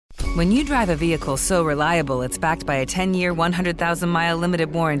When you drive a vehicle so reliable it's backed by a 10-year, 100,000-mile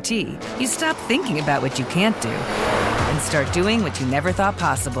limited warranty, you stop thinking about what you can't do and start doing what you never thought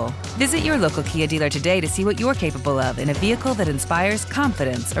possible. Visit your local Kia dealer today to see what you're capable of in a vehicle that inspires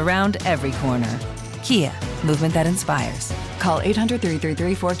confidence around every corner. Kia, movement that inspires. Call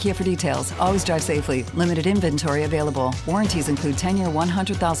 800-333-4KIA for details. Always drive safely. Limited inventory available. Warranties include 10-year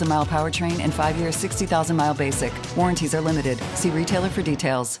 100,000-mile powertrain and 5-year 60,000-mile basic. Warranties are limited. See retailer for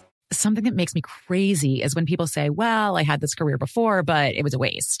details. Something that makes me crazy is when people say, well, I had this career before, but it was a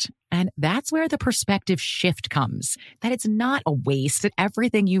waste. And that's where the perspective shift comes, that it's not a waste, that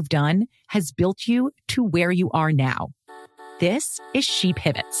everything you've done has built you to where you are now. This is She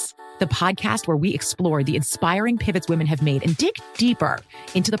Pivots, the podcast where we explore the inspiring pivots women have made and dig deeper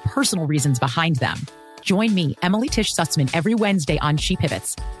into the personal reasons behind them. Join me, Emily Tish Sussman, every Wednesday on She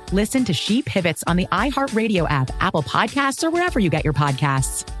Pivots. Listen to She Pivots on the iHeartRadio app, Apple Podcasts, or wherever you get your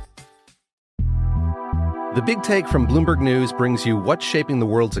podcasts. The Big Take from Bloomberg News brings you what's shaping the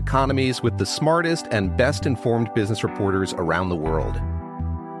world's economies with the smartest and best-informed business reporters around the world.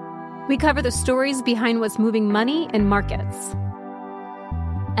 We cover the stories behind what's moving money and markets,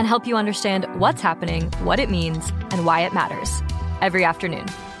 and help you understand what's happening, what it means, and why it matters every afternoon.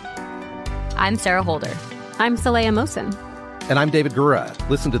 I'm Sarah Holder. I'm Saleha Mohsin. And I'm David Gura.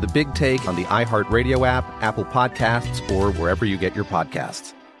 Listen to The Big Take on the iHeartRadio app, Apple Podcasts, or wherever you get your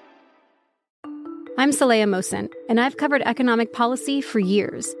podcasts. I'm Saleha Mohsin, and I've covered economic policy for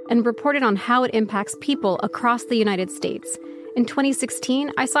years and reported on how it impacts people across the United States. In 2016,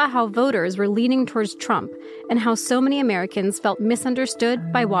 I saw how voters were leaning towards Trump and how so many Americans felt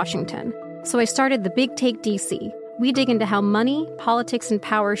misunderstood by Washington. So I started The Big Take DC. We dig into how money, politics, and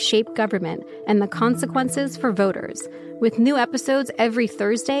power shape government and the consequences for voters. With new episodes every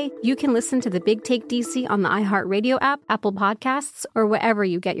Thursday, you can listen to The Big Take DC on the iHeartRadio app, Apple Podcasts, or wherever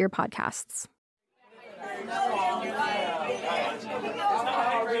you get your podcasts.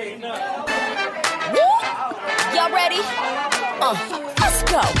 Y'all ready? Let's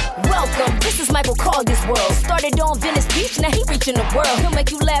go. Welcome. This is Michael Colliers' world. Started on Venice Beach, now he reaching the world. He'll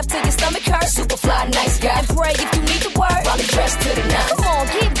make you laugh till your stomach hurts. Super fly, nice guy. And pray if you need the word. Probably dressed to the nines. Come on,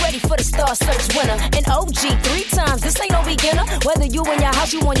 get ready for the Star Search winner. An OG 3 times. This ain't no beginner. Whether you in your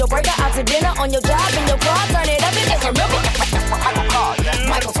house, you on your burger, out to dinner, on your job, in your car, turn it up and just remember. Michael Colliers.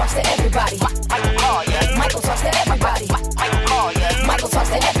 Michael talks to everybody. Michael Colliers. Michael talks to everybody. Michael Colliers. Michael talks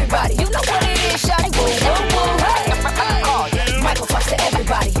to everybody. You know what it is, shawty. Woo, woo, woo, hey. Michael talks to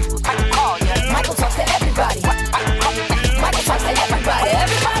everybody. Michael talks to everybody. Michael talks to everybody.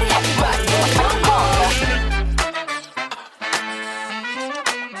 Everybody, everybody.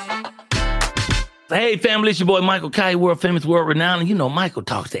 Hey, family, it's your boy Michael Kai, world famous, world renowned. And you know, Michael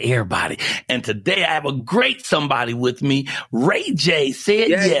talks to everybody. And today I have a great somebody with me. Ray J said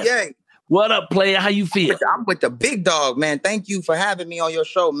yes. Yay. What up, player? How you feel? I'm with the big dog, man. Thank you for having me on your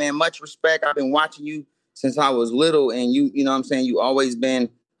show, man. Much respect. I've been watching you since I was little, and you know what I'm saying? You always been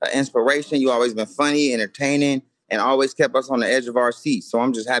an inspiration. You always been funny, entertaining, and always kept us on the edge of our seats. So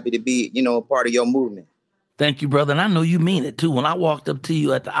I'm just happy to be, you know, a part of your movement. Thank you, brother. And I know you mean it, too. When I walked up to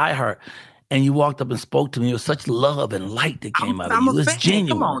you at the iHeart, and you walked up and spoke to me, it was such love and light that came out of you. It's genuine.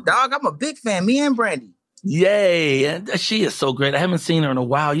 Come on, dog. I'm a big fan. Me and Brandy. Yay. And she is so great. I haven't seen her in a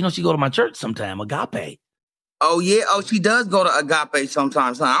while. You know, she go to my church sometime, Agape. Oh, yeah? Oh, she does go to Agape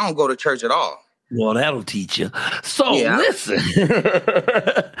sometimes. Huh? I don't go to church at all. Well, that'll teach you. So, listen.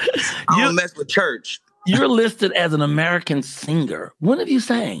 I don't mess with church. You're listed as an American singer. When have you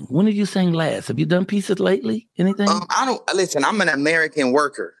sang? When have you sang last? Have you done pieces lately? Anything? Listen, I'm an American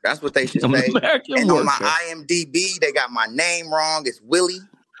worker. That's what they should say. American and worker. On my IMDb, they got my name wrong. It's Willie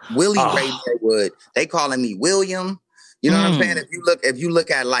Ray Wood. They calling me William. You know what I'm saying? If you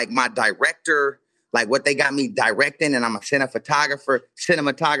look at like my director, like what they got me directing, and I'm a cinematographer,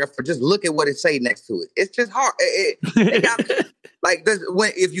 just look at what it say next to it. It's just hard. They got like this,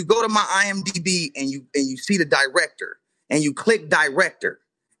 if you go to my IMDb and you see the director and you click director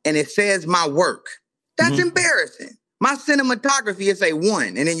and it says my work, that's embarrassing. My cinematography is a 1,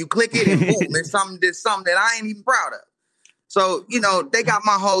 and then you click it and boom, it's something that I ain't even proud of. So, you know, they got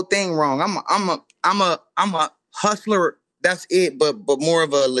my whole thing wrong. I'm a hustler. That's it, but more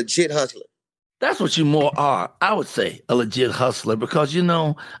of a legit hustler. That's what you more are. I would say a legit hustler because, you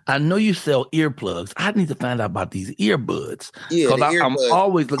know, I know you sell earplugs. I need to find out about these earbuds. Yeah, I'm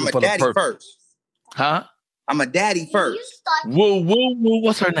always looking for the perfect. First. Huh? I'm a daddy first. Whoa.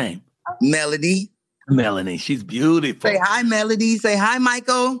 What's her name? Melody. Melanie. She's beautiful. Say hi, Melody. Say hi,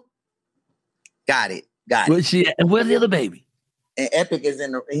 Michael. Got it. Where's she at? And where's the other baby? And Epic is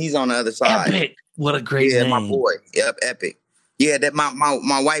he's on the other side. Epic. What a great name. my boy. Yep, Epic. Yeah, that my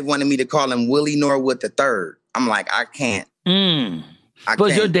wife wanted me to call him Willie Norwood III. I'm like, I can't.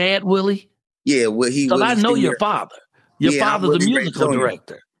 Was your dad Willie? Yeah, he so Willie I know Sr. your father. Your father's a musical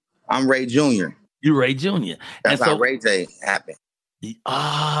director. I'm Ray Jr. You Ray Jr. That's how Ray J happened.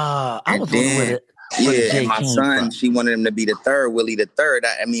 I was wondering with it. Yeah, and my son, she wanted him to be the third, Willie the Third.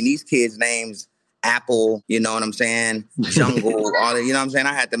 I mean, these kids' names, Apple, you know what I'm saying? Jungle, all that, you know what I'm saying?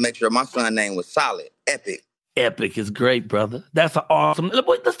 I had to make sure my son's name was solid, epic. Epic is great, brother. That's awesome.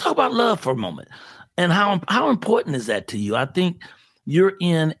 Let's talk about love for a moment. And how important is that to you? I think you're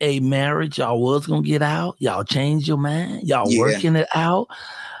in a marriage. Y'all was going to get out. Y'all changed your mind. Y'all working it out.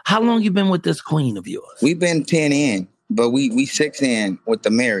 How long you been with this queen of yours? We've been 10 in, but we 6 in with the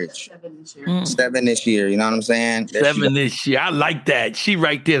marriage. 7 this year. You know what I'm saying? 7 this year. I like that. She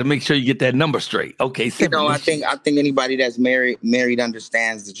right there to make sure you get that number straight. Okay, 7. I think anybody that's married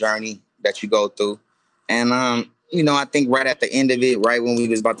understands the journey that you go through. And, I think right at the end of it, right when we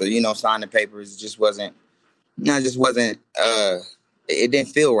was about to, sign the papers, it didn't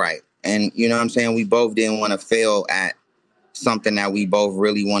feel right. And, you know what I'm saying? We both didn't want to fail at something that we both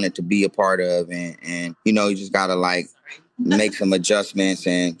really wanted to be a part of. And you just got to make some adjustments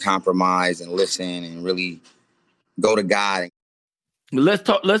and compromise and listen and really go to God. Let's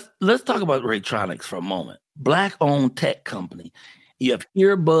talk about Raytronics for a moment. Black-owned tech company. You have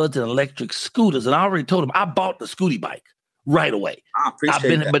earbuds and electric scooters. And I already told him I bought the Scooty bike right away. I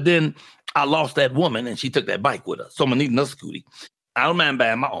appreciate that. But then I lost that woman and she took that bike with her. So I'm going to need another Scooty. I don't mind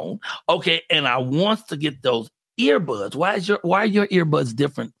buying my own. Okay, and I want to get those earbuds. Why are your earbuds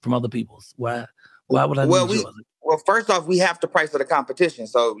different from other people's? Why would I need yours? Well, first off, we have the price of the competition.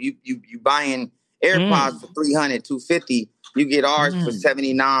 So you buying AirPods for $300, $250, you get ours for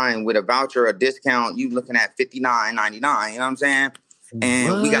 $79 with a voucher, a discount. You looking at $59.99. You know what I'm saying?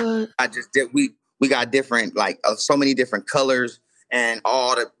 And we got different so many different colors, and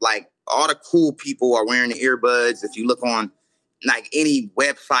all the cool people are wearing the earbuds. If you look on any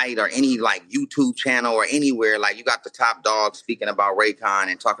website or any YouTube channel or anywhere, you got the top dogs speaking about Raycon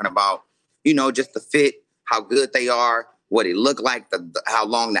and talking about just the fit, how good they are, what it look like, how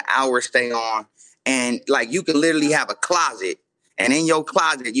long the hours stay on, and you can literally have a closet. And in your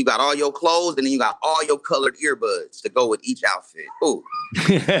closet, you got all your clothes, and then you got all your colored earbuds to go with each outfit. Ooh,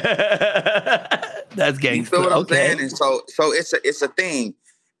 that's gangster. You feel what I'm saying? And so it's a thing.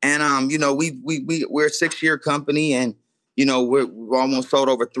 And we're a 6-year company, and we've almost sold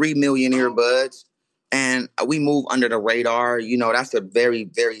over 3 million earbuds, and we move under the radar. That's a very,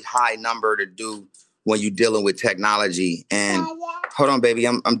 very high number to do when you're dealing with technology. And hold on, baby,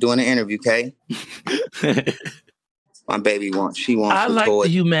 I'm doing an interview, okay? My baby wants. I like the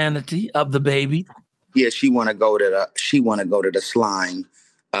humanity of the baby. Yeah, she want to go to the slime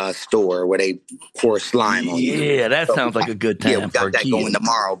store where they pour slime on you. Yeah, that sounds like a good time. Yeah, we got that going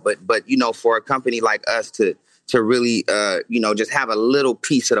tomorrow. But for a company like us to really just have a little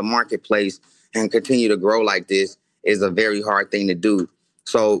piece of the marketplace and continue to grow like this is a very hard thing to do.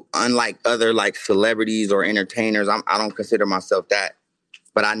 So unlike other celebrities or entertainers, I don't consider myself that.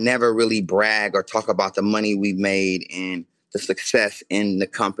 But I never really brag or talk about the money we've made and the success in the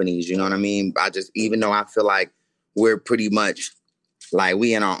companies. You know what I mean? Even though I feel like we're pretty much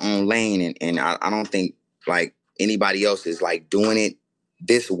we in our own lane, and I don't think anybody else is doing it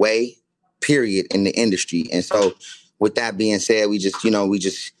this way, period, in the industry. And so with that being said, we just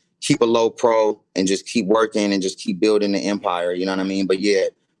keep a low pro and just keep working and just keep building the empire. You know what I mean? But yeah,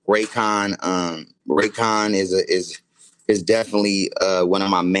 Raycon is definitely one of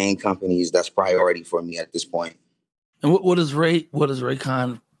my main companies that's priority for me at this point. And what does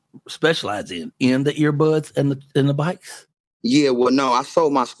Raycon specialize in? In the earbuds and the bikes? Yeah, well, no, I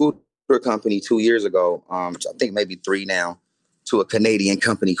sold my scooter company 2 years ago. I think maybe 3 now, to a Canadian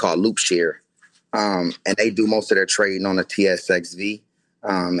company called Loopshare. And they do most of their trading on the TSXV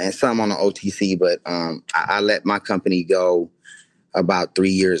and some on the OTC. But I let my company go about 3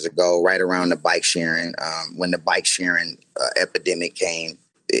 years ago, right around the bike sharing. When the bike sharing epidemic came,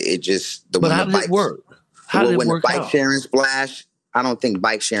 how did it work? When the bike sharing splash, I don't think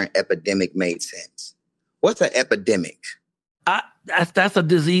bike sharing epidemic made sense. What's an epidemic? That's a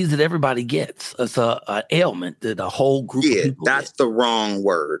disease that everybody gets. It's an ailment that a whole group of people that's the wrong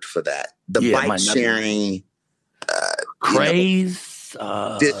word for that. The bike sharing craze.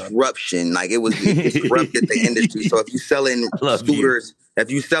 Disruption, it disrupted the industry. So if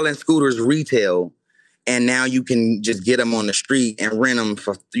you're selling scooters retail, and now you can just get them on the street and rent them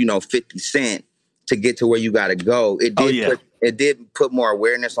for 50 cents to get to where you got to go. It did put more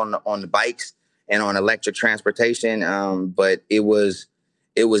awareness on the bikes and on electric transportation, but it was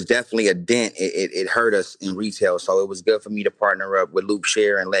it was definitely a dent. It hurt us in retail. So it was good for me to partner up with Loop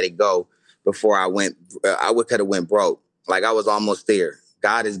Share and let it go before I could have went broke. Like I was almost there.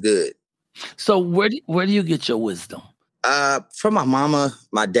 God is good. So where do you get your wisdom? From my mama,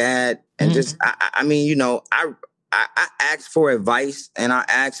 my dad, and just, I mean, you know, I asked for advice and I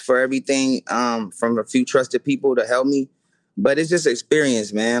asked for everything from a few trusted people to help me. But it's just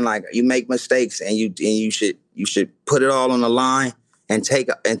experience, man. Like you make mistakes and you should put it all on the line and take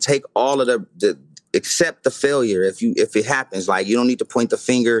all of the accept the failure if it happens. Like you don't need to point the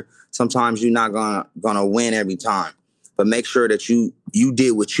finger. Sometimes you're not gonna win every time. But make sure that you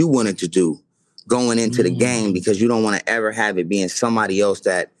did what you wanted to do going into the game, because you don't want to ever have it being somebody else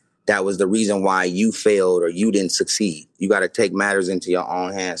that was the reason why you failed or you didn't succeed. You got to take matters into your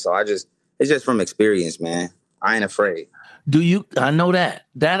own hands. So it's just from experience, man. I ain't afraid. I know that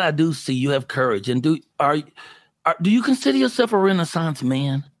I do see you have courage. And do you consider yourself a Renaissance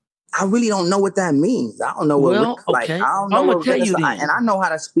man? I really don't know what that means. I don't know what like. I don't know what Renaissance, and I know how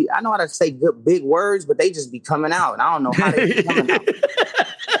to speak. I know how to say good big words, but they just be coming out, and I don't know how they be coming out.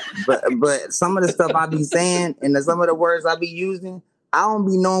 But some of the stuff I be saying and some of the words I be using, I don't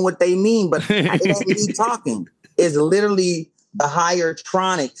be knowing what they mean. But it ain't me talking. It's literally the higher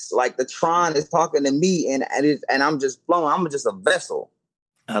tronics, like the Tron is talking to me, and I'm just flowing. I'm just a vessel.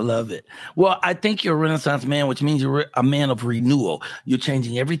 I love it. Well, I think you're a Renaissance man, which means you're a man of renewal. You're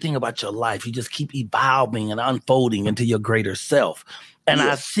changing everything about your life. You just keep evolving and unfolding into your greater self. And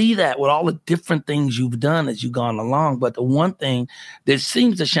I see that with all the different things you've done as you've gone along. But the one thing that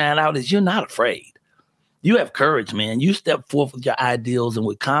seems to shine out is you're not afraid. You have courage, man. You step forth with your ideals and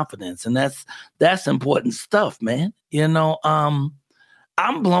with confidence. And that's important stuff, man. You know,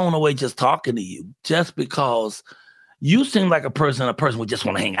 I'm blown away just talking to you, just because you seem like a person we just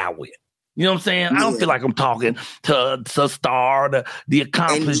want to hang out with. You know what I'm saying? Yeah. I don't feel like I'm talking to a star, the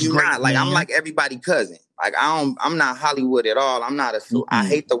accomplished. And you're not like, I'm like everybody cousin. Like I'm not Hollywood at all. I'm not I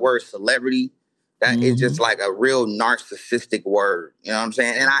hate the word celebrity. That is just like a real narcissistic word. You know what I'm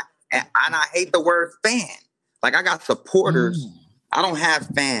saying? And I hate the word fan. Like I got supporters. I don't have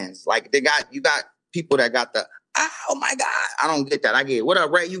fans. Like you got people that got the, oh my God, I don't get that. I get, what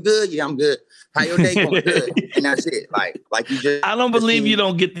up, Ray? You good? Yeah, I'm good. How your day going? Good. And that's it. Like you just. I don't believe you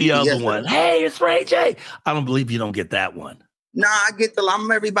don't get the other one. Hey, it's Ray J. I don't believe you don't get that one. Nah, I get I'm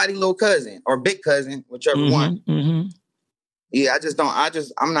everybody's little cousin or big cousin, whichever one. Mm-hmm. Yeah,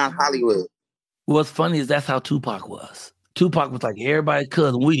 I'm not Hollywood. What's funny is that's how Tupac was. Tupac was like everybody's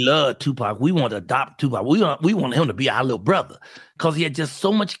cousin. We love Tupac. We want to adopt Tupac. We want him to be our little brother because he had just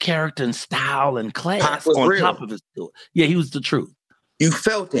so much character and style and class on real. Top of his story. Yeah, he was the truth. You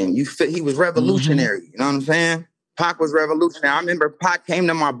felt him. He was revolutionary. You know what I'm saying? Pac was revolutionary. I remember Pac came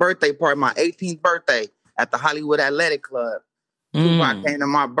to my birthday party, my 18th birthday at the Hollywood Athletic Club. Tupac came to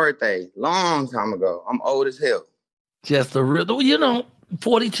my birthday long time ago. I'm old as hell. Just a real,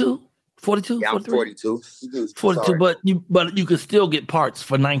 42? 42? Yeah, I'm 42. 42, but you could still get parts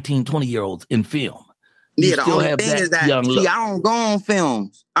for 19, 20-year-olds in film. Yeah, the only thing is that I don't go on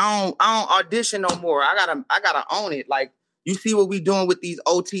films. I don't audition no more. I gotta own it. Like you see what we doing with these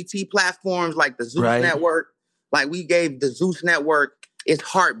OTT platforms like the Zeus Network. Like we gave the Zeus Network its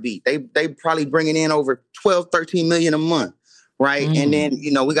heartbeat. They probably bringing in over 12, 13 million a month, right? And then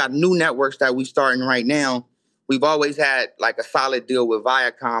we got new networks that we starting right now. We've always had like a solid deal with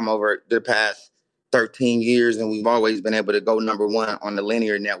Viacom over the past 13 years, and we've always been able to go number one on the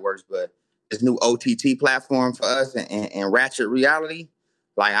linear networks. But this new OTT platform for us and Ratchet Reality,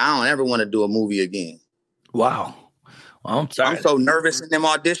 like I don't ever want to do a movie again. Wow. Well, I'm sorry. I'm so nervous in them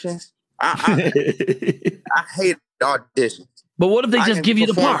auditions. I hate auditions. But what if they just give you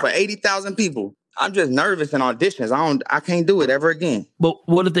the part? For 80,000 people. I'm just nervous in auditions. I can't do it ever again. But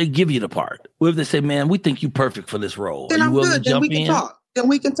what if they give you the part? What if they say, man, we think you perfect for this role? Then I'm good. Then we can talk. Then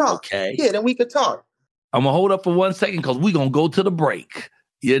we can talk. Okay. Yeah, then we can talk. I'm going to hold up for 1 second because we're going to go to the break.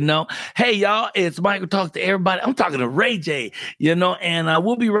 Hey, y'all, it's Michael Talks to Everybody. I'm talking to Ray J, and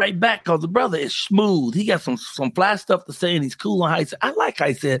we'll be right back because the brother is smooth. He got some fly stuff to say, and he's cool on how he said.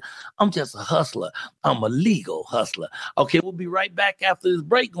 I said, I'm just a hustler. I'm a legal hustler. Okay, we'll be right back after this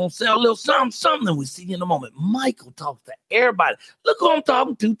break. Gonna sell a little something. We see you in a moment. Michael Talks to Everybody. Look who I'm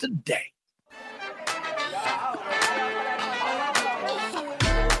talking to today.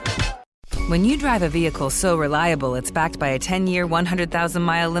 When you drive a vehicle so reliable it's backed by a 10-year,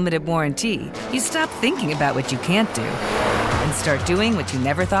 100,000-mile limited warranty, you stop thinking about what you can't do and start doing what you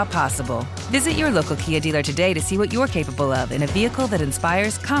never thought possible. Visit your local Kia dealer today to see what you're capable of in a vehicle that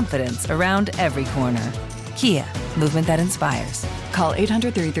inspires confidence around every corner. Kia, movement that inspires. Call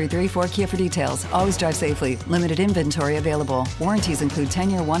 800-333-4KIA for details. Always drive safely. Limited inventory available. Warranties include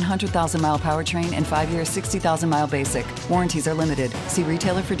 10-year 100,000-mile powertrain and 5-year 60,000-mile basic. Warranties are limited. See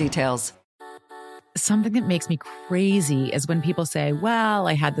retailer for details. Something that makes me crazy is when people say, well,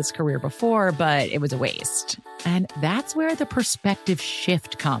 I had this career before, but it was a waste. And that's where the perspective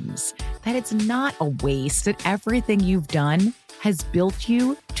shift comes, that it's not a waste, that everything you've done has built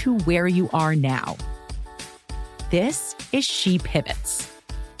you to where you are now. This is She Pivots,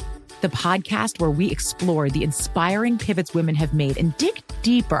 the podcast where we explore the inspiring pivots women have made and dig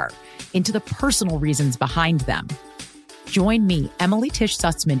deeper into the personal reasons behind them. Join me, Emily Tish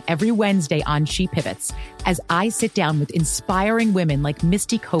Sussman, every Wednesday on She Pivots as I sit down with inspiring women like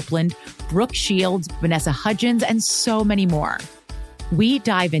Misty Copeland, Brooke Shields, Vanessa Hudgens, and so many more. We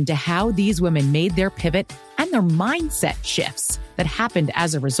dive into how these women made their pivot and their mindset shifts that happened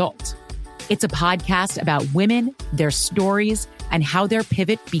as a result. It's a podcast about women, their stories, and how their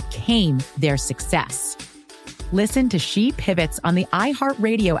pivot became their success. Listen to She Pivots on the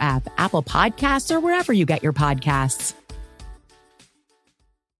iHeartRadio app, Apple Podcasts, or wherever you get your podcasts.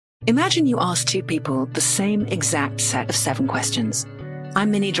 Imagine you ask two people the same exact set of 7 questions. I'm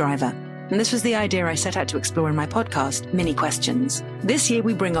Minnie Driver, and this was the idea I set out to explore in my podcast, Minnie Questions. This year,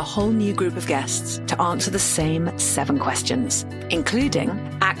 we bring a whole new group of guests to answer the same 7 questions, including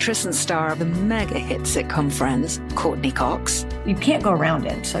actress and star of the mega hit sitcom Friends, Courtney Cox. You can't go around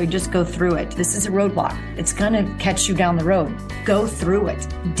it, so you just go through it. This is a roadblock. It's going to catch you down the road. Go through it.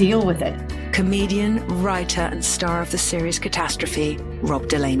 Deal with it. Comedian, writer, and star of the series Catastrophe, Rob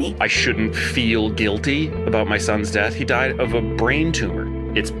Delaney. I shouldn't feel guilty about my son's death. He died of a brain tumor.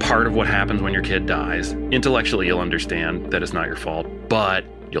 It's part of what happens when your kid dies. Intellectually, you'll understand that it's not your fault, but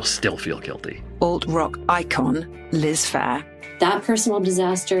you'll still feel guilty. Alt-rock icon, Liz Phair. That personal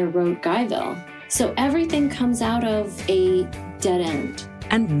disaster wrote Guyville. So everything comes out of a dead end.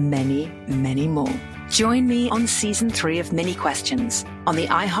 And many, many more. Join me on Season 3 of Minnie Questions on the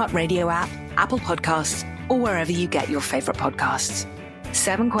iHeartRadio app, Apple Podcasts, or wherever you get your favorite podcasts.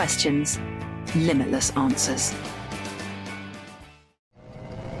 7 questions, limitless answers.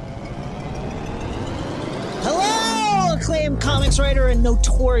 Hello, acclaimed comics writer and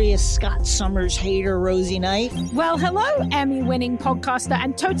notorious Scott Summers hater, Rosie Knight. Well, hello, Emmy-winning podcaster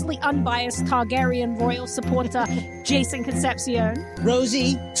and totally unbiased Targaryen royal supporter, Jason Concepcion.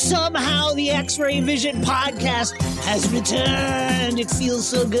 Rosie, somehow the X-Ray Vision podcast has returned. It feels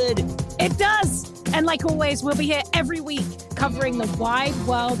so good. It does. And like always, we'll be here every week covering the wide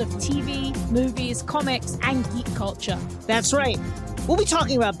world of TV, movies, comics, and geek culture. That's right. We'll be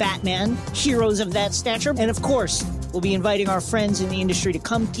talking about Batman, heroes of that stature, and of course, we'll be inviting our friends in the industry to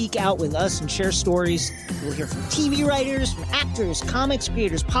come geek out with us and share stories. We'll hear from TV writers, from actors, comics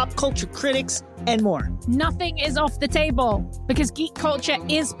creators, pop culture critics, and more. Nothing is off the table because geek culture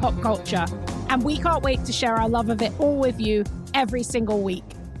is pop culture, and we can't wait to share our love of it all with you every single week.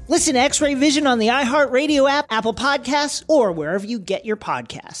 Listen to X-Ray Vision on the iHeartRadio app, Apple Podcasts, or wherever you get your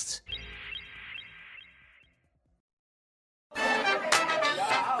podcasts.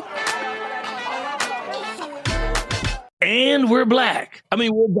 And we're black.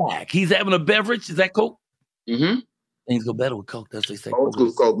 We're back. He's having a beverage. Is that Coke? Mm-hmm. Things go better with Coke. That's what they say. Old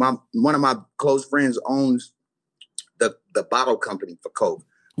school Coke. One of my close friends owns the bottle company for Coke.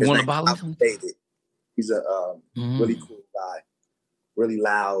 One of the bottle company? David. He's a really cool guy. Really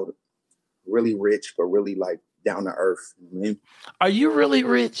loud, really rich, but really down to earth. You know what I mean? Are you really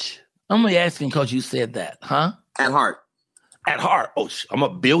rich? I'm only asking because you said that, huh? At heart. At heart. Oh, I'm a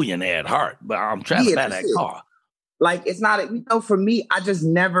billionaire at heart, but I'm trying to buy that car. It's not, for me, I just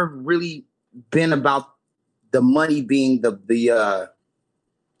never really been about the money being the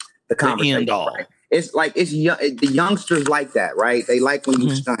conversation. The end all. Right? It's the youngsters like that, right? They like when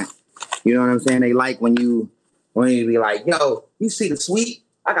you stunt. You know what I'm saying? They like when you be like, yo, you see the suite?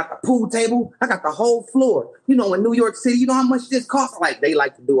 I got the pool table. I got the whole floor. In New York City, you know how much this costs? They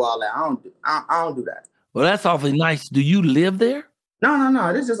like to do all that. I don't do that. Well, that's awfully nice. Do you live there?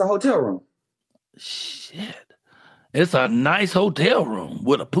 No. This is just a hotel room. Shit. It's a nice hotel room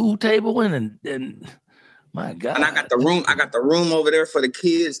with a pool table and my God. And I got the room. I got the room over there for the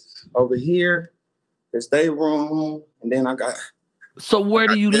kids over here. It's their room. And then I got. So where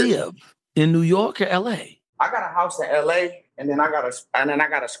do you live? In New York or LA? I got a house in LA and then I got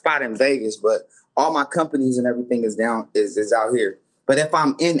a spot in Vegas, but all my companies and everything is out here. But if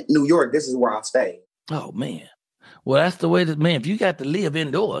I'm in New York, this is where I'll stay. Oh man. Well, that's the way if you got to live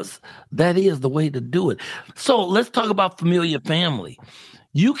indoors, that is the way to do it. So let's talk about familiar family.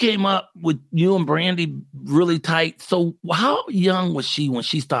 You came up with you and Brandy really tight. So how young was she when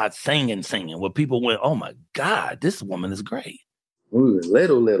she started singing? Where people went, oh my God, this woman is great. We was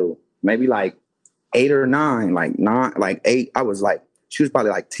little, maybe like 8 or 9, like 8. She was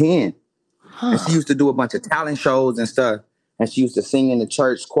probably like 10. And she used to do a bunch of talent shows and stuff. And she used to sing in the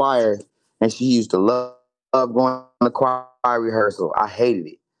church choir. And she used to love going to choir rehearsal. I hated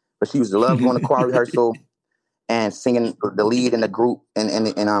it. But she used to love going to choir rehearsal and singing the lead in the group in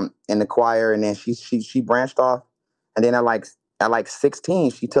the choir. And then she branched off. And then at like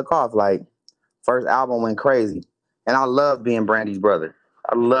 16, she took off. Like, first album went crazy. And I loved being Brandy's brother.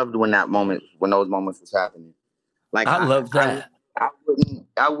 I loved when those moments was happening. Like, I love that.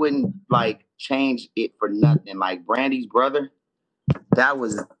 I wouldn't like change it for nothing. Like, Brandy's brother,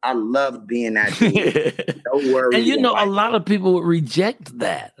 I loved being that dude. No worries. And a lot of people would reject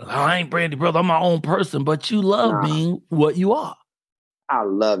that. I ain't Brandy brother, I'm my own person, but you love being what you are. I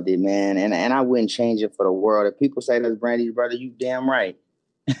loved it, man. And I wouldn't change it for the world. If people say that's Brandy's brother, you damn right.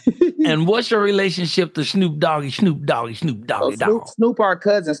 And what's your relationship to Snoop Doggy Dogg? Snoop our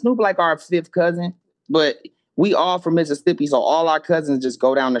cousin. Snoop like our 5th cousin, but we all from Mississippi, so all our cousins just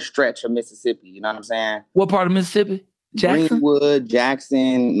go down the stretch of Mississippi. You know what I'm saying? What part of Mississippi? Jackson? Greenwood,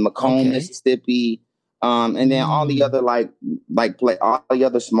 Jackson, Macomb, Mississippi, and then all the other all the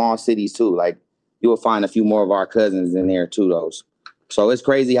other small cities too. Like, you will find a few more of our cousins in there too. So it's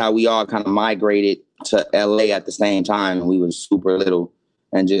crazy how we all kind of migrated to LA at the same time. We was super little.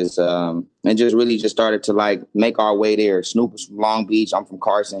 And just really started to like make our way there. Snoop was from Long Beach. I'm from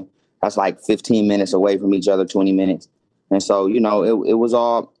Carson. That's like 15 minutes away from each other, 20 minutes. And so, it was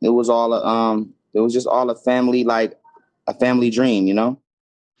just all a family, like a family dream,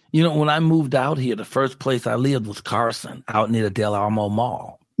 when I moved out here, the first place I lived was Carson, out near the Del Amo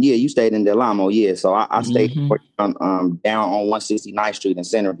Mall. Yeah, you stayed in Del Amo. Yeah. So I stayed down on 169th Street in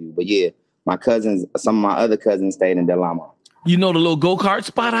Centerview. But yeah, some of my other cousins stayed in Del Amo. You know the little go-kart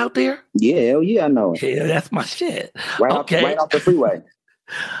spot out there? Yeah, hell yeah, I know it. Yeah, that's my shit. Right off the freeway.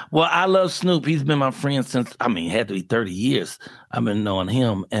 Well, I love Snoop. He's been my friend since, it had to be 30 years. I've been knowing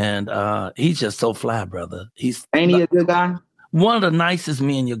him. And he's just so fly, brother. Ain't he a good guy? One of the nicest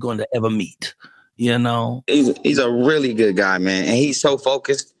men you're going to ever meet, He's a really good guy, man. And he's so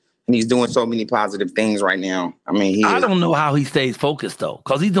focused. And he's doing so many positive things right now. I don't know how he stays focused, though,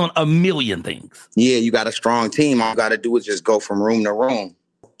 because he's doing a million things. Yeah, you got a strong team. All you got to do is just go from room to room.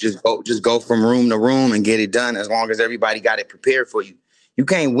 Just go from room to room and get it done as long as everybody got it prepared for you. You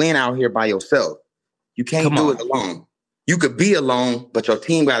can't win out here by yourself. You can't do it alone. You could be alone, but your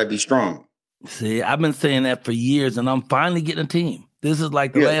team got to be strong. See, I've been saying that for years, and I'm finally getting a team. This is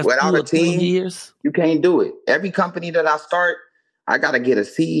like the last 2 or 3 years. You can't do it. Every company that I start, I got to get a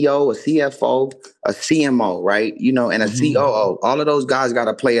CEO, a CFO, a CMO, right? And a COO. All of those guys got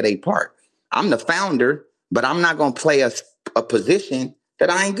to play their part. I'm the founder, but I'm not going to play a position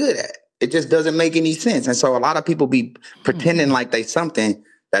that I ain't good at. It just doesn't make any sense. And so a lot of people be pretending like they something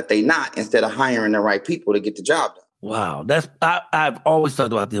that they not instead of hiring the right people to get the job done. Wow. I've always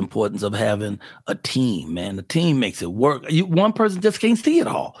talked about the importance of having a team, man. The team makes it work. One person just can't see it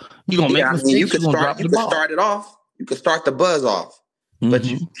all. You're going to make mistakes. You could start it off. You could start the buzz off, but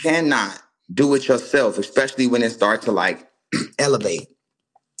you cannot do it yourself, especially when it starts to like elevate.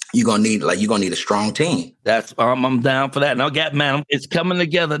 You're gonna need a strong team. That's I'm down for that. Now, it's coming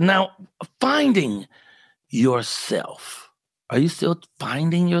together. Now, finding yourself. Are you still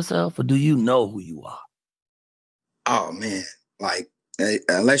finding yourself, or do you know who you are? Oh man, like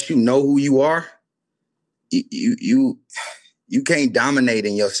unless you know who you are, you can't dominate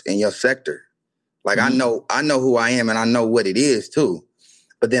in your sector. Like I know who I am and I know what it is too.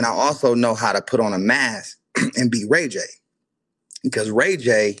 But then I also know how to put on a mask and be Ray J. Because Ray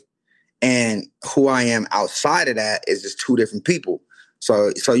J and who I am outside of that is just two different people.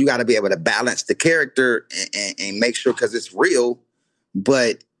 So you got to be able to balance the character and make sure, because it's real,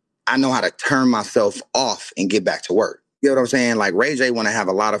 but I know how to turn myself off and get back to work. You know what I'm saying? Like Ray J want to have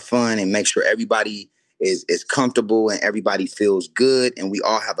a lot of fun and make sure everybody is comfortable and everybody feels good and we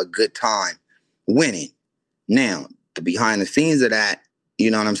all have a good time winning. Now, the behind the scenes of that, you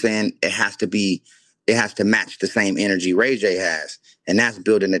know what I'm saying? It has to match the same energy Ray J has. And that's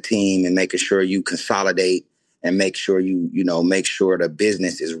building a team and making sure you consolidate and make sure make sure the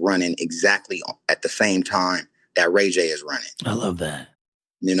business is running exactly at the same time that Ray J is running. I love that.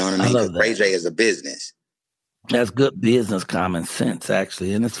 You know what I mean? Because Ray J is a business. That's good business common sense,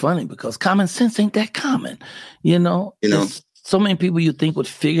 actually. And it's funny because common sense ain't that common. So many people you think would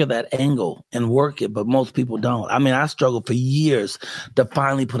figure that angle and work it, but most people don't. I mean, I struggled for years to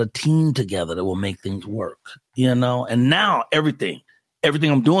finally put a team together that will make things work, and now everything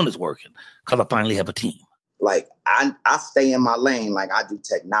everything I'm doing is working because I finally have a team. Like I stay in my lane. Like I do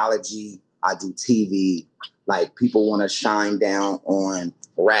technology, I do TV. Like people want to shine down on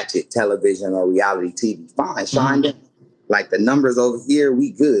ratchet television or reality TV. Fine, shine down. Like the numbers over here,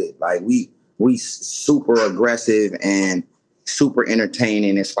 we good. Like we super aggressive and super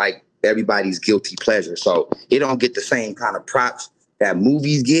entertaining. It's like everybody's guilty pleasure. So it don't get the same kind of props that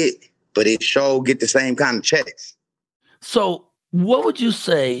movies get, but it sure get the same kind of checks. So what would you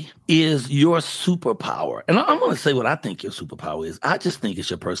say is your superpower? And I'm going to say what I think your superpower is. I just think it's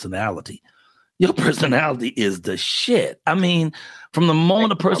your personality. Your personality is the shit. I mean, from the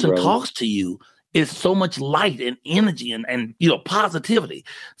moment a person talks to you, it's so much light and energy and you know, positivity.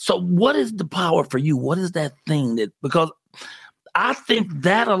 So what is the power for you? What is that thing that, because I think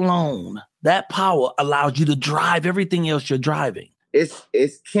that alone, that power allows you to drive everything else you're driving. It's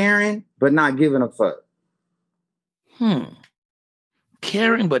caring, but not giving a fuck.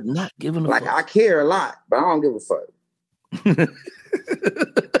 Caring, but not giving a fuck. Like I care a lot, but I don't give a fuck.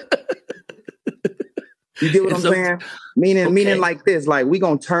 You get what I'm saying? Meaning like this, like we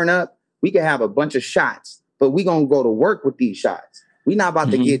gonna turn up, we can have a bunch of shots, but we gonna go to work with these shots. We not about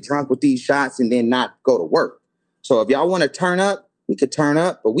to get drunk with these shots and then not go to work. So if y'all want to turn up, we could turn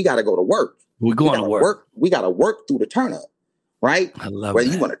up, but we got to go to work. We're going to work. We got to work through the turn up, right? I love Whether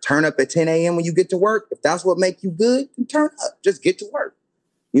that. you want to turn up at 10 a.m. when you get to work, if that's what make you good, then turn up. Just get to work.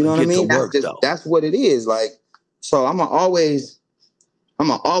 You know what I mean? That's what it is. Like, so I'm gonna always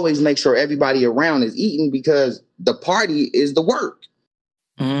make sure everybody around is eating because the party is the work.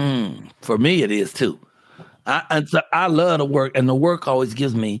 For me, it is too. I love the work, and the work always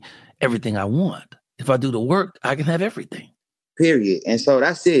gives me everything I want. If I do the work, I can have everything. Period. And so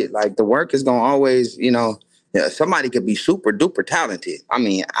that's it. Like the work is gonna always, somebody could be super duper talented. I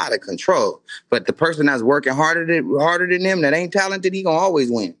mean, out of control. But the person that's working harder than them that ain't talented, he gonna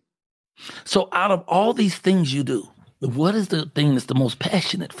always win. So out of all these things you do, what is the thing that's the most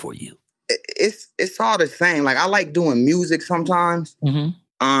passionate for you? It's all the same. Like I like doing music sometimes.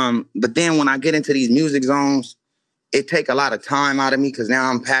 But then when I get into these music zones, it take a lot of time out of me because now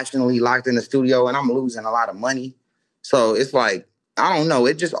I'm passionately locked in the studio and I'm losing a lot of money. So it's like, I don't know.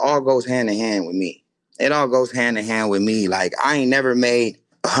 It just all goes hand in hand with me. It all goes hand in hand with me. Like I ain't never made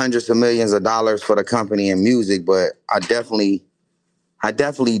hundreds of millions of dollars for the company in music, but I definitely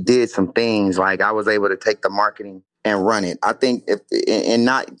did some things. Like I was able to take the marketing and run it. I think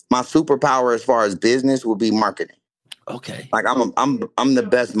not my superpower as far as business would be marketing. Okay. Like I'm the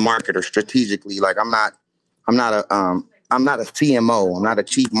best marketer strategically. Like I'm not a CMO. I'm not a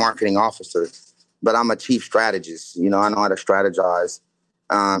chief marketing officer, but I'm a chief strategist. I know how to strategize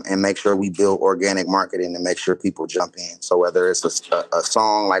and make sure we build organic marketing and make sure people jump in. So whether it's a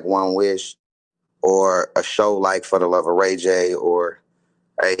song like One Wish or a show like For the Love of Ray J or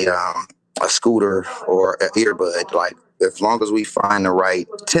a scooter or an earbud, like as long as we find the right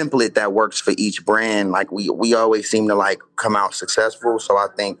template that works for each brand, like we always seem to like come out successful. So I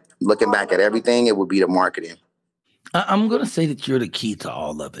think looking back at everything, it would be the marketing. I'm going to say that you're the key to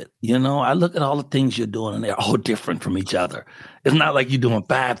all of it. I look at all the things you're doing and they're all different from each other. It's not like you're doing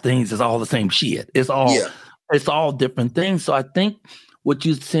 5 things. It's all the same shit. It's all different things. So I think what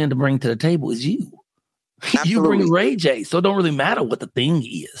you tend to bring to the table is you. Absolutely. You bring Ray J. So it don't really matter what the thing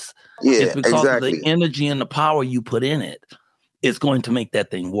is. Yeah, it's because exactly. of the energy and the power you put in it. It's going to make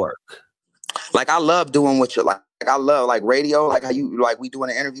that thing work. Like I love doing what you like. I love like radio, like how you like we doing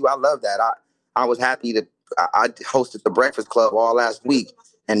an interview. I love that. I was happy that I hosted the Breakfast Club all last week,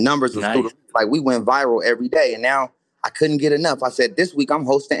 and numbers was through like we went viral every day. And now I couldn't get enough. I said this week I'm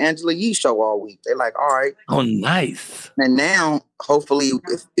hosting Angela Yee's show all week. They're like, all right. Oh, nice. And now hopefully,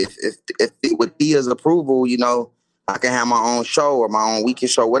 if with Thea's approval, I can have my own show or my own weekend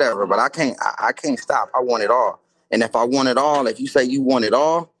show, whatever. But I can't stop. I want it all. And if I want it all, if you say you want it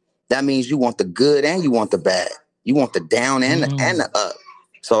all, that means you want the good and you want the bad. You want the down and the up.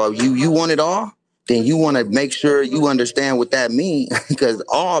 So if you want it all, then you want to make sure you understand what that means, because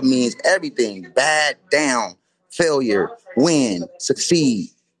all means everything: bad, down, failure, win, succeed,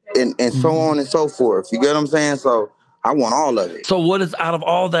 and so on and so forth. You get what I'm saying? So I want all of it. So what is out of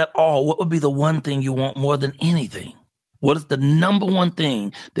all that what would be the one thing you want more than anything? What is the number one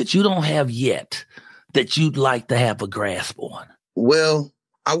thing that you don't have yet that you'd like to have a grasp on? Well,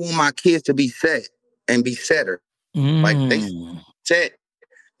 I want my kids to be set and be setter. Like they set,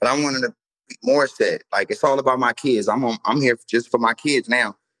 but I want them to be more set. Like it's all about my kids. I'm here just for my kids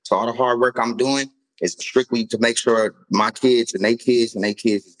now. So all the hard work I'm doing is strictly to make sure my kids and their kids and their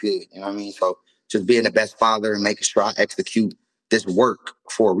kids is good. You know what I mean? So just being the best father and making sure I execute this work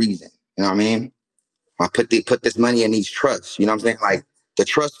for a reason. You know what I mean? I put this money in these trusts. You know what I'm saying? Like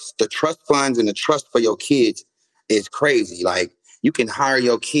the trust funds and the trust for your kids is crazy. Like, you can hire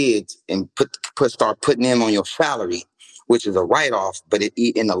your kids and start putting them on your salary, which is a write-off. But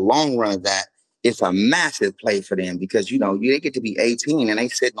in the long run of that, it's a massive play for them because, they get to be 18 and they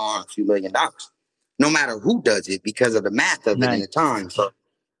sitting on a few $1 million, no matter who does it, because of the math of it and the time. So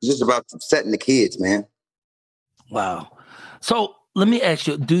it's just about setting the kids, man. Wow. So let me ask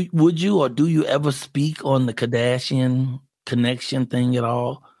you, do you ever speak on the Kardashian connection thing at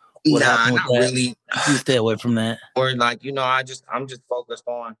all? What happened with not that? really. You stay away from that. Or like, I'm just focused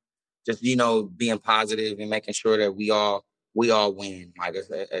on just, being positive and making sure that we all win. Like,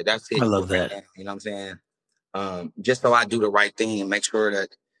 that's it. I love that. You know what I'm saying? Just so I do the right thing and make sure that,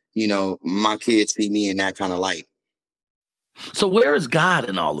 my kids see me in that kind of light. So where is God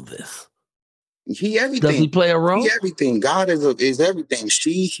in all of this? He everything. Does he play a role? He everything. God is everything.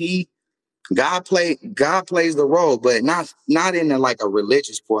 God plays the role, but not in a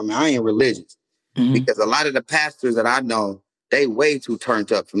religious form. I ain't religious because a lot of the pastors that I know, they way too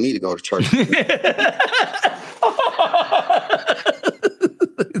turned up for me to go to church.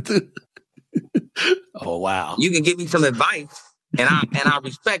 Oh wow! You can give me some advice, and I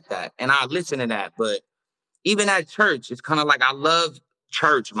respect that, and I listen to that. But even at church, it's kind of like I love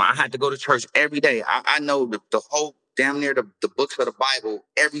church. I had to go to church every day. I know the whole damn near the books of the Bible,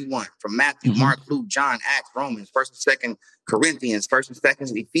 everyone from Matthew, Mark, Luke, John, Acts, Romans, 1st and 2nd Corinthians, 1st and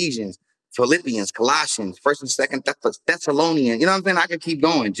 2nd Ephesians, Philippians, Colossians, 1st and 2nd Thessalonians. You know what I'm saying? I could keep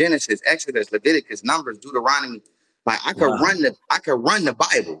going. Genesis, Exodus, Leviticus, Numbers, Deuteronomy. Like I could run the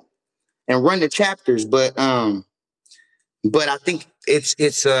Bible and run the chapters, but I think it's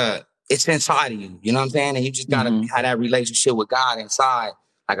inside of you. You know what I'm saying? And you just gotta have that relationship with God inside.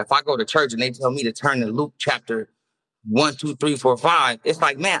 Like if I go to church and they tell me to turn to Luke chapter 1, 2, 3, 4, 5, it's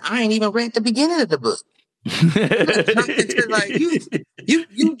like, man, I ain't even read the beginning of the book. Like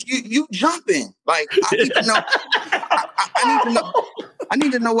you jumping. Like I need to know. I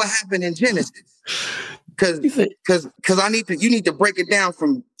need to know what happened in Genesis. Because you need to break it down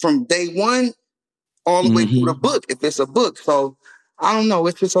from day one all the way through the book, if it's a book. So I don't know.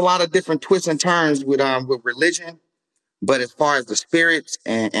 It's just a lot of different twists and turns with religion. But as far as the spirits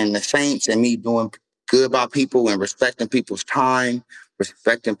and the saints and me doing good by people and respecting people's time,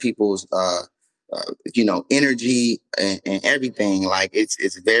 respecting people's energy and everything, like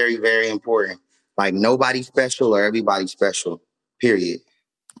it's very, very important. Like nobody's special or everybody's special, period.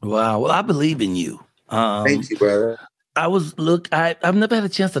 Wow. Well, I believe in you. Thank you, brother. I've never had a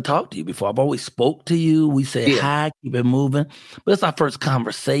chance to talk to you before. I've always spoke to you. We say hi, keep it moving. But it's our first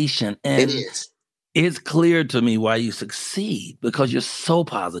conversation. And it is. It's clear to me why you succeed, because you're so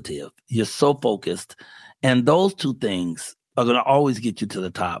positive. You're so focused. And those two things are going to always get you to the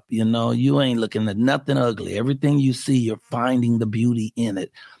top. You ain't looking at nothing ugly. Everything you see, you're finding the beauty in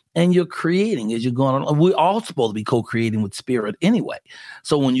it. And you're creating as you're going on. We're all supposed to be co-creating with spirit anyway.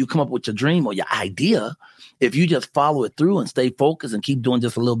 So when you come up with your dream or your idea, if you just follow it through and stay focused and keep doing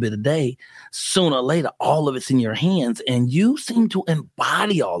just a little bit a day, sooner or later, all of it's in your hands. And you seem to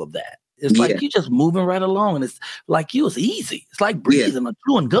embody all of that. It's like you're just moving right along. And it's like it's easy. It's like breathing or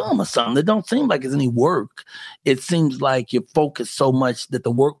chewing gum or something. It don't seem like it's any work. It seems like you're focused so much that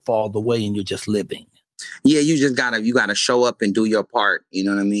the work falls away and you're just living. Yeah, you gotta show up and do your part. You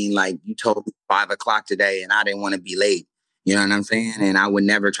know what I mean? Like you told me 5 o'clock today and I didn't want to be late. You know what I'm saying? And I would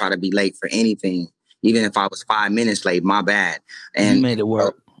never try to be late for anything. Even if I was 5 minutes late, my bad. And you made it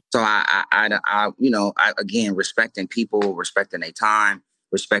work. So I again, respecting people, respecting their time,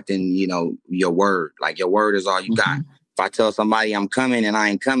 respecting, your word. Like your word is all you got. If I tell somebody I'm coming and I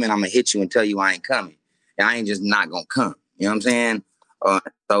ain't coming, I'm going to hit you and tell you I ain't coming. And I ain't just not going to come. You know what I'm saying?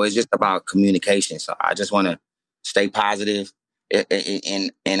 So it's just about communication. So I just want to stay positive.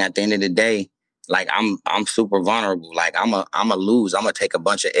 And at the end of the day, like I'm super vulnerable. Like I'm a lose. I'm going to take a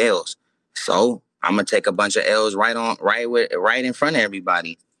bunch of L's. So I'm going to take a bunch of L's right in front of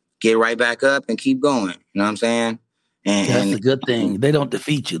everybody. Get right back up and keep going. You know what I'm saying? That's a good thing. They don't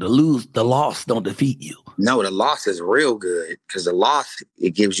defeat you. The loss don't defeat you. No, the loss is real good because the loss,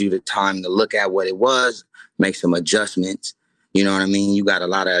 it gives you the time to look at what it was, make some adjustments. You know what I mean? You got a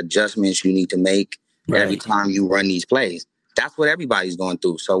lot of adjustments you need to make every time you run these plays. That's what everybody's going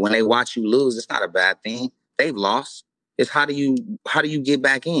through. So when they watch you lose, it's not a bad thing. They've lost. It's how do you get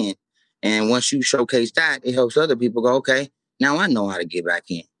back in? And once you showcase that, it helps other people go, okay, now I know how to get back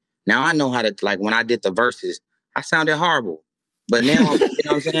in. Now I know how to, like when I did the verses, I sounded horrible. But now, you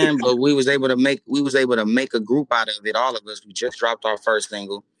know what I'm saying? But we was able to make a group out of it, all of us. We just dropped our first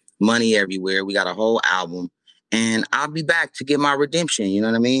single, Money Everywhere. We got a whole album. and I'll be back to get my redemption. You know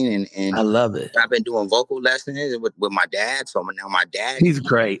what I mean? And I love it. I've been doing vocal lessons with my dad. So now my dad, he's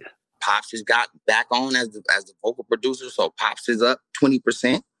great. Pops has got back on as the vocal producer. So Pops is up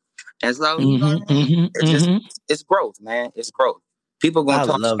 20%. And so you know what I mean? It's growth, man. It's growth. People gonna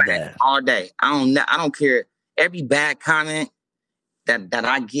talk smack all day. I don't care. Every bad comment that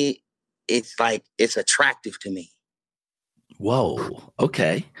I get, it's like it's attractive to me. Whoa.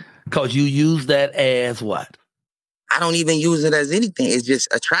 Okay. Because you use that as what? I don't even use it as anything. It's just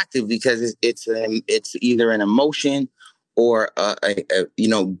attractive because it's either an emotion or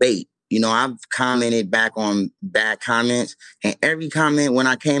a bait. You know, I've commented back on bad comments, and every comment when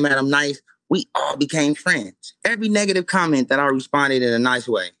I came at them nice, we all became friends. Every negative comment that I responded in a nice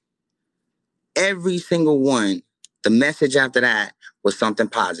way, every single one, the message after that was something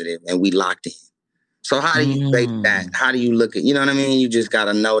positive, and we locked in. So how do you bait that? How do you look at, you know what I mean? You just got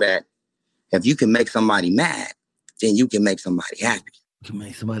to know that if you can make somebody mad, then you can make somebody happy. You can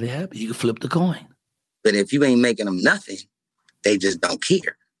make somebody happy. You can flip the coin. But if you ain't making them nothing, they just don't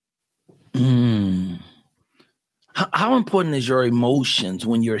care. How important is your emotions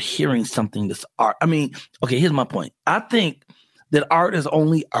when you're hearing something that's art? I mean, okay, here's my point. I think that art is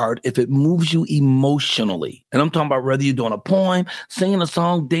only art if it moves you emotionally. And I'm talking about whether you're doing a poem, singing a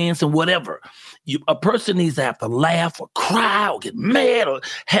song, dancing, whatever. A person needs to have to laugh or cry or get mad or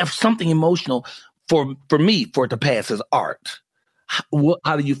have something emotional for me for it to pass as art.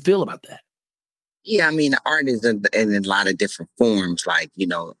 How do you feel about that? Yeah, I mean, art is in a lot of different forms, like, you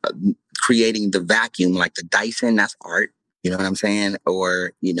know, creating the vacuum, like the Dyson, that's art. You know what I'm saying?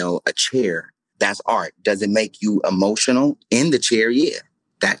 Or, you know, a chair, that's art. Does it make you emotional in the chair? Yeah.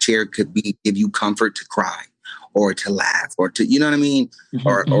 That chair could give you comfort to cry or to laugh or to, you know what I mean?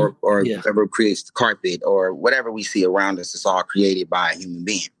 Or whoever creates the carpet or whatever we see around us, it's all created by a human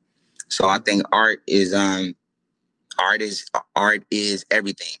being. So I think art is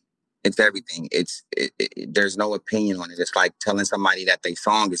everything. It's everything. There's no opinion on it. It's like telling somebody that their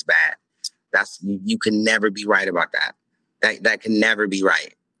song is bad. You can never be right about that. That can never be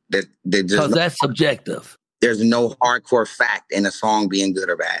right. Because that's subjective. There's no hardcore fact in a song being good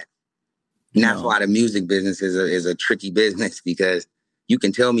or bad. And that's why the music business is a tricky business, because you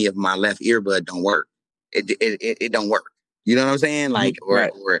can tell me if my left earbud don't work. It don't work. You know what I'm saying? Like,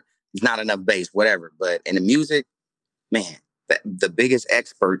 or it's not enough bass, whatever. But in the music, man, the biggest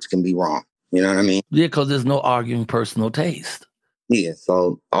experts can be wrong. You know what I mean? Yeah, because there's no arguing personal taste. Yeah,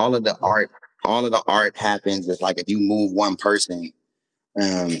 so all of the art happens. It's like if you move one person,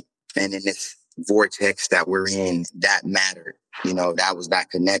 and in this vortex that we're in, that mattered. You know, that was that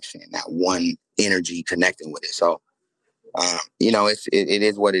connection, that one energy connecting with it. So, you know, it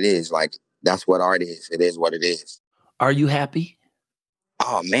is what it is. Like, that's what art is. It is what it is. Are you happy?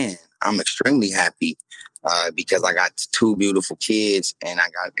 Oh man, I'm extremely happy. Because I got 2 beautiful kids, and I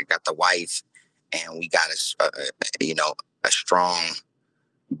got the wife, and we got a strong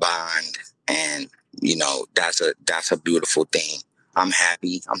bond, and you know that's a beautiful thing. I'm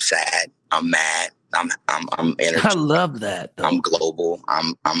happy. I'm sad. I'm mad. I'm energetic. I love that. Though. I'm global.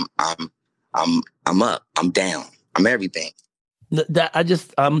 I'm up. I'm down. I'm everything.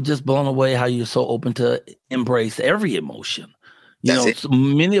 I'm just blown away how you're so open to embrace every emotion. You know, so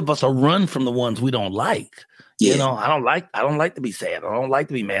many of us are run from the ones we don't like. Yeah. You know, I don't like to be sad. I don't like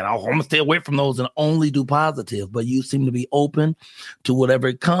to be mad. I'm gonna stay away from those and only do positive. But you seem to be open to whatever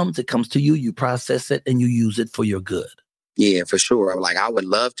it comes to you. You process it and you use it for your good. Yeah, for sure. Like, I would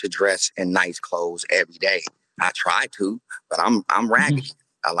love to dress in nice clothes every day. I try to, but I'm raggedy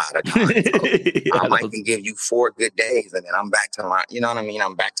a lot of times. So I might can give you 4 good days, and then I'm back to my, you know what I mean?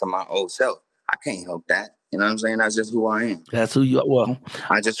 I'm back to my old self. I can't help that. You know what I'm saying? That's just who I am. That's who you are. Well,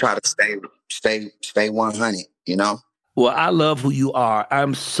 I just try to stay 100, you know? Well, I love who you are.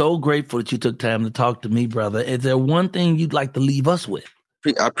 I'm so grateful that you took time to talk to me, brother. Is there one thing you'd like to leave us with?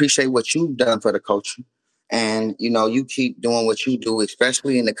 I appreciate what you've done for the culture. And, you know, you keep doing what you do,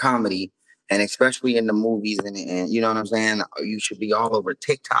 especially in the comedy and especially in the movies. And you know what I'm saying? You should be all over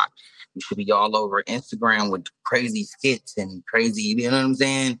TikTok. You should be all over Instagram with crazy skits and crazy, you know what I'm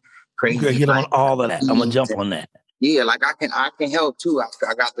saying? Crazy. Get on all of that. I'm gonna jump on that. Yeah, like I can help too.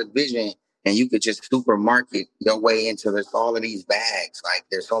 I got the vision, and you could just supermarket your way into all of these bags. Like,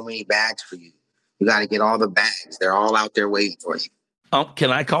 there's so many bags for you. You got to get all the bags. They're all out there waiting for you.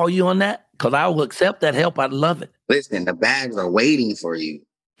 Can I call you on that? Because I will accept that help. I'd love it. Listen, the bags are waiting for you.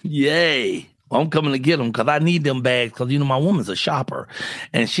 Yay. Well, I'm coming to get them because I need them bags because, you know, my woman's a shopper,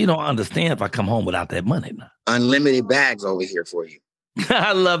 and she don't understand if I come home without that money. Unlimited bags over here for you.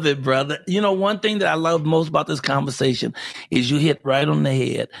 I love it, brother. You know, one thing that I love most about this conversation is you hit right on the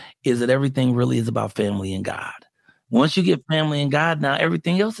head, is that everything really is about family and God. Once you get family and God now,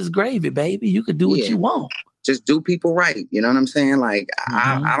 everything else is gravy, baby. You could do what you want. Just do people right. You know what I'm saying? Like,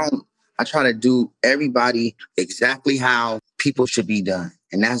 I try to do everybody exactly how people should be done.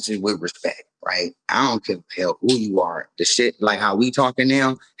 And that's just with respect, right? I don't care who you are. The shit, like how we talking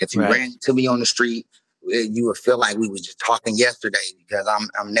now, if you ran to me on the street, you would feel like we was just talking yesterday because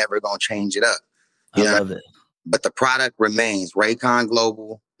I'm never going to change it up. You know? Love it. But the product remains Raycon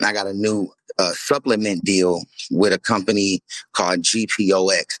Global. And I got a new supplement deal with a company called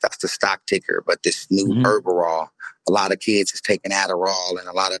GPOX. That's the stock ticker. But this new Herbarol, a lot of kids is taking Adderall and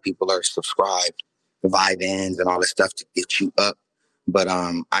a lot of people are subscribed to Vyvanse and all this stuff to get you up. But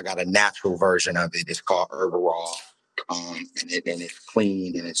I got a natural version of it. It's called Herbarol. And it's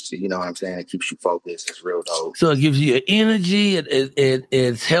clean and it's, you know what I'm saying? It keeps you focused. It's real dope. So it gives you energy.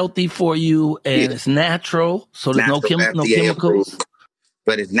 It's healthy for you and it's natural. So there's no chemicals. Approved,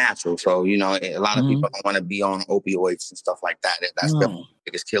 but it's natural. So, you know, a lot of people don't want to be on opioids and stuff like that. That's the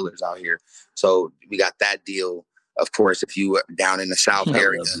biggest killers out here. So we got that deal. Of course, if you are down in the South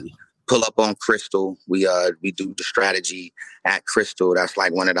area, pull up on Crystal. We do the strategy at Crystal. That's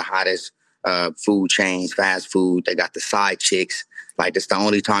like one of the hottest food chains, fast food. They got the side chicks. Like, it's the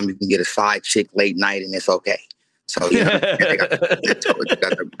only time you can get a side chick late night and it's okay. So, you know, they got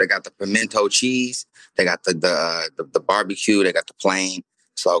the pimento cheese. They got the barbecue. They got the plain.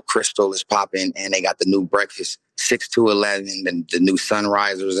 So Crystal is popping, and they got the new breakfast 6 to 11, and the new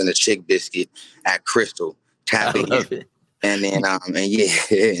sunrisers and the chick biscuit at Crystal. Tap in, and then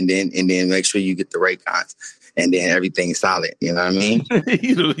and then make sure you get the Raycons. And then everything's solid. You know what I mean?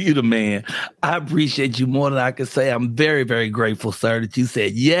 you the man. I appreciate you more than I can say. I'm very, very grateful, sir, that you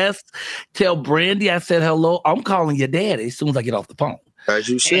said yes. Tell Brandy I said hello. I'm calling your daddy as soon as I get off the phone. As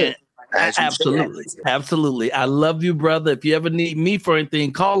you should. Absolutely. I love you, brother. If you ever need me for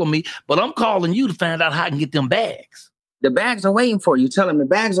anything, call on me. But I'm calling you to find out how I can get them bags. The bags are waiting for you. Tell them the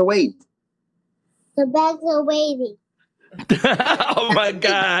bags are waiting. The bags are waiting. Oh, my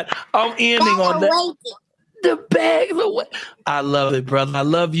God. I'm ending on that. Waiting. The bags away. I love it, brother. I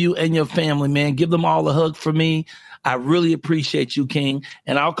love you and your family, man. Give them all a hug for me. I really appreciate you, King.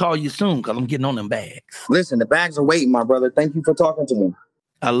 And I'll call you soon because I'm getting on them bags. Listen, the bags are waiting, my brother. Thank you for talking to me.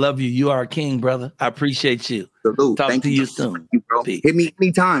 I love you. You are a king, brother. I appreciate you. Salute. Talk to you soon. Thank you, bro. Hit me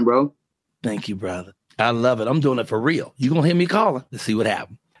anytime, bro. Thank you, brother. I love it. I'm doing it for real. You going to hear me calling to see what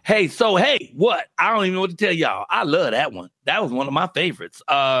happens. Hey, what? I don't even know what to tell y'all. I love that one. That was one of my favorites.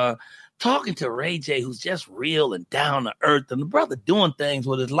 Talking to Ray J, who's just real and down to earth, and the brother doing things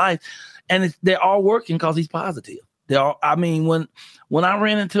with his life, and they're all working because he's positive. When I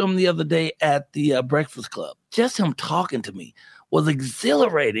ran into him the other day at the Breakfast Club, just him talking to me was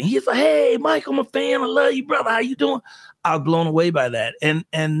exhilarating. He's like, "Hey, Mike, I'm a fan. I love you, brother. How you doing?" I was blown away by that, and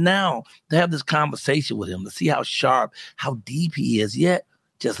now to have this conversation with him, to see how sharp, how deep he is, yet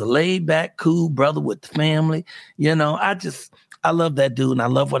just a laid back, cool brother with the family. You know, I love that dude, and I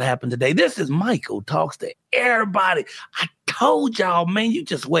love what happened today. This is Michael Talks to Everybody. I told y'all, man, you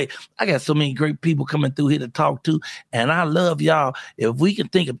just wait. I got so many great people coming through here to talk to, and I love y'all. If we can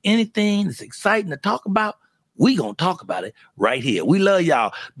think of anything that's exciting to talk about, we going to talk about it right here. We love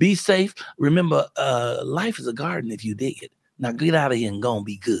y'all. Be safe. Remember, life is a garden if you dig it. Now get out of here and go and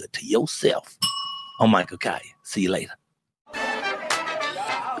be good to yourself. I'm Michael Kaya. See you later.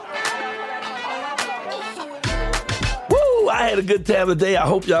 I had a good time today. I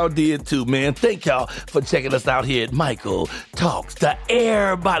hope y'all did too, man. Thank y'all for checking us out here at Michael Talks to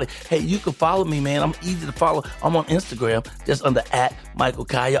Everybody. Hey, you can follow me, man. I'm easy to follow. I'm on Instagram, just under @Michael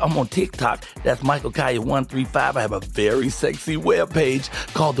Kaya. I'm on TikTok. That's Michael Kaya 135. I have a very sexy webpage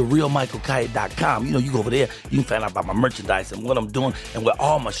called TheRealMichaelKaya.com. You know, you go over there, you can find out about my merchandise and what I'm doing and where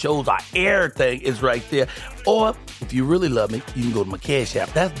all my shows are. Everything is right there. Or if you really love me, you can go to my Cash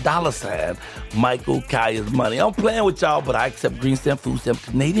App. That's $ Michael Kaya's money. I'm playing with y'all, but I accept green stamp, food stamp,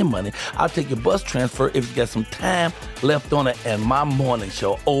 Canadian money. I'll take your bus transfer if you got some time left on it. And my morning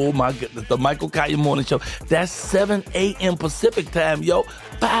show, oh my goodness, the Michael Kaya morning show, that's 7 a.m. Pacific time, yo,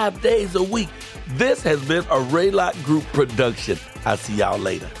 5 days a week. This has been a Raylock Group production. I'll see y'all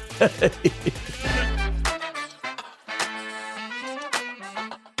later.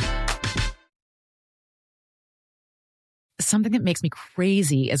 Something that makes me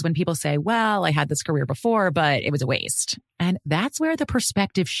crazy is when people say, well, I had this career before, but it was a waste. And that's where the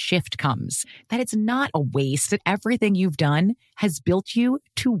perspective shift comes, that it's not a waste, that everything you've done has built you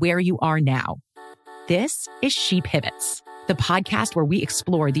to where you are now. This is She Pivots, the podcast where we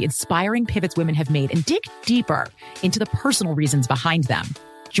explore the inspiring pivots women have made and dig deeper into the personal reasons behind them.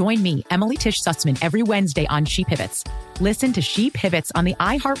 Join me, Emily Tish Sussman, every Wednesday on She Pivots. Listen to She Pivots on the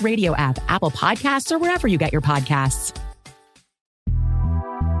iHeartRadio app, Apple Podcasts, or wherever you get your podcasts.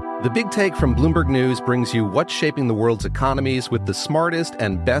 The Big Take from Bloomberg News brings you what's shaping the world's economies with the smartest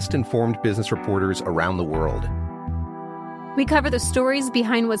and best-informed business reporters around the world. We cover the stories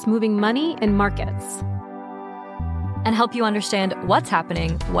behind what's moving money and markets, and help you understand what's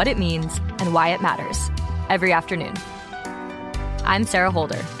happening, what it means, and why it matters every afternoon. I'm Sarah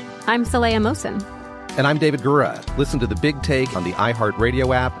Holder. I'm Saleha Mohsin. And I'm David Gura. Listen to The Big Take on the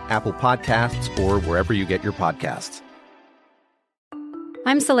iHeartRadio app, Apple Podcasts, or wherever you get your podcasts.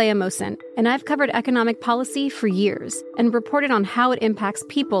 I'm Saleha Mohsin, and I've covered economic policy for years and reported on how it impacts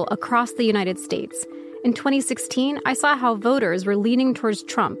people across the United States. In 2016, I saw how voters were leaning towards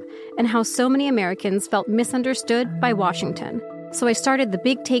Trump and how so many Americans felt misunderstood by Washington. So I started The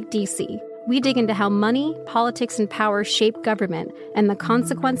Big Take DC. We dig into how money, politics, and power shape government and the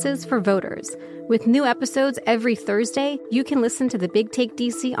consequences for voters. With new episodes every Thursday, you can listen to The Big Take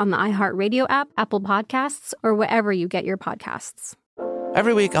DC on the iHeartRadio app, Apple Podcasts, or wherever you get your podcasts.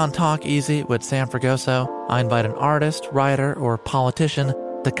 Every week on Talk Easy with Sam Fragoso, I invite an artist, writer, or politician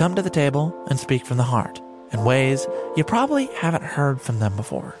to come to the table and speak from the heart in ways you probably haven't heard from them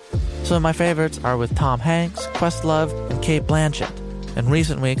before. Some of my favorites are with Tom Hanks, Questlove, and Cate Blanchett. In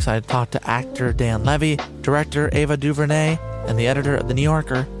recent weeks, I talked to actor Dan Levy, director Ava DuVernay, and the editor of The New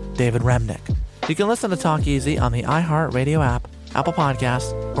Yorker, David Remnick. You can listen to Talk Easy on the iHeartRadio app, Apple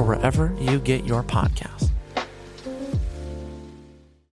Podcasts, or wherever you get your podcasts.